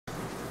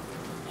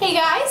Hey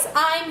guys,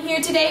 I'm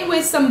here today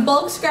with some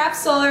bulk scrap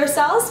solar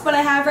cells. What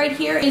I have right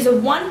here is a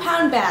 1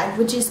 pound bag,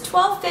 which is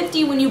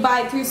 $12.50 when you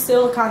buy it through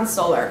Silicon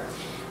Solar.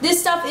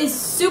 This stuff is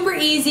super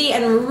easy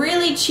and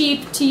really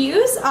cheap to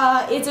use.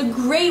 It's a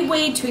great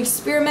way to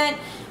experiment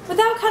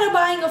without kind of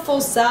buying a full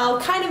cell,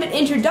 kind of an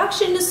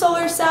introduction to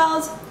solar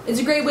cells. It's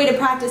a great way to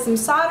practice some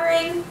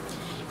soldering.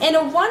 In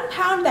a 1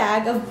 pound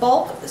bag of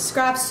bulk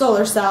scrap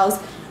solar cells,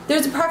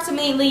 there's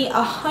approximately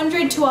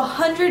 100 to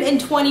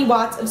 120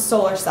 watts of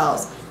solar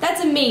cells.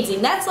 That's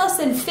amazing. That's less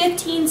than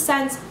 15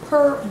 cents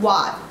per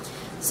watt.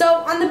 So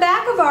on the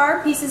back of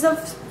our pieces of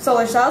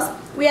solar cells,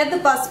 we have the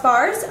bus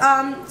bars,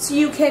 so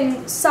you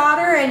can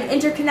solder and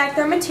interconnect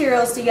their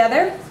materials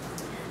together.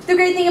 The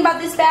great thing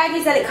about this bag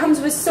is that it comes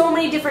with so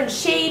many different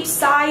shapes,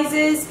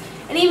 sizes,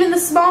 and even the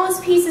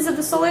smallest pieces of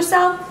the solar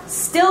cell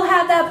still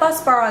have that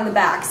bus bar on the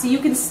back, so you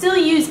can still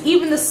use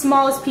even the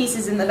smallest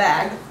pieces in the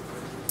bag.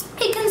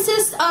 It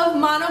consists of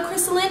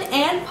mono-crystalline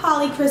and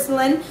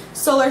poly-crystalline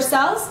solar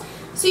cells,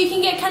 so you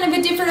can get kind of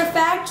a different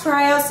effect,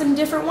 try out some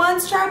different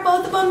ones, try out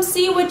both of them,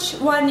 see which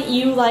one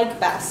you like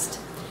best.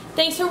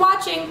 Thanks for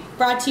watching,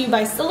 brought to you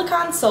by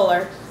Silicon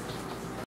Solar.